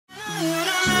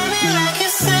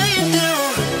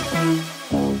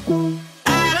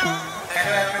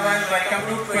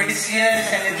year's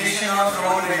celebration of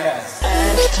Rohan Villas.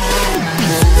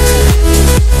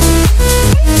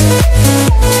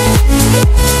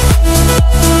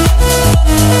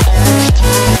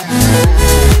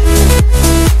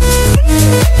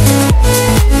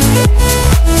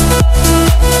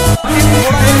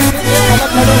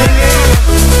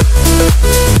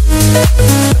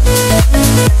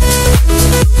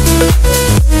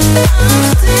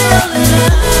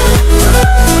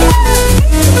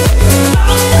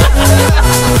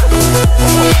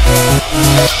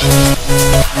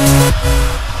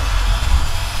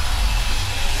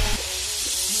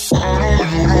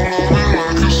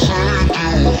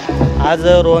 आज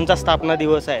रोहनचा स्थापना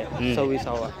दिवस आहे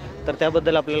 26वा. तर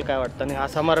त्याबद्दल आपल्याला काय वाटतं आणि हा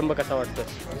समारंभ कसा वाटतो?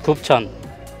 खूप छान,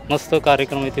 मस्त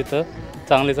कार्यक्रम आहे. तिथं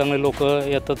चांगले चांगले लोक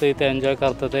येतात, इथे एन्जॉय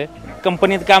करतात.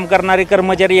 कंपनीत काम करणारे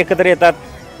कर्मचारी एकत्र येतात,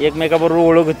 एकमेकाबरोबर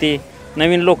ओळख होती.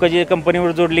 नवीन लोक जे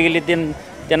कंपनीवर जोडली गेली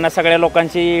त्यांना सगळ्या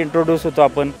लोकांशी इंट्रोड्यूस होतो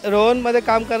आपण. रोहनमध्ये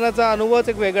काम करण्याचा अनुभवच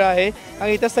एक वेगळा आहे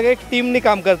आणि इथं सगळे टीमनी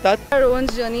काम करतात.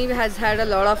 Rohan's journey has had a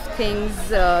lot of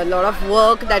things, lot of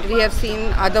work that we have seen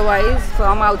otherwise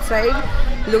from outside.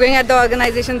 Looking at the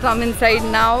organization from inside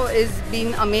now is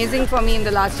been amazing for me in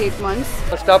the last 8 months.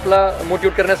 स्टाफला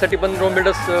motivate करण्यासाठी पण Rohan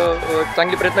builders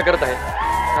चांगले प्रयत्न करत आहे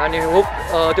आणि hope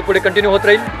ते पुढे कंटिन्यू होत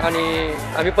राहील आणि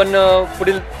आम्ही पण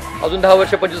पुढील अजून 10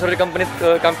 वर्ष 25 वर्ष कंपनीत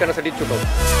काम करण्यासाठी इच्छुक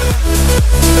आहोत.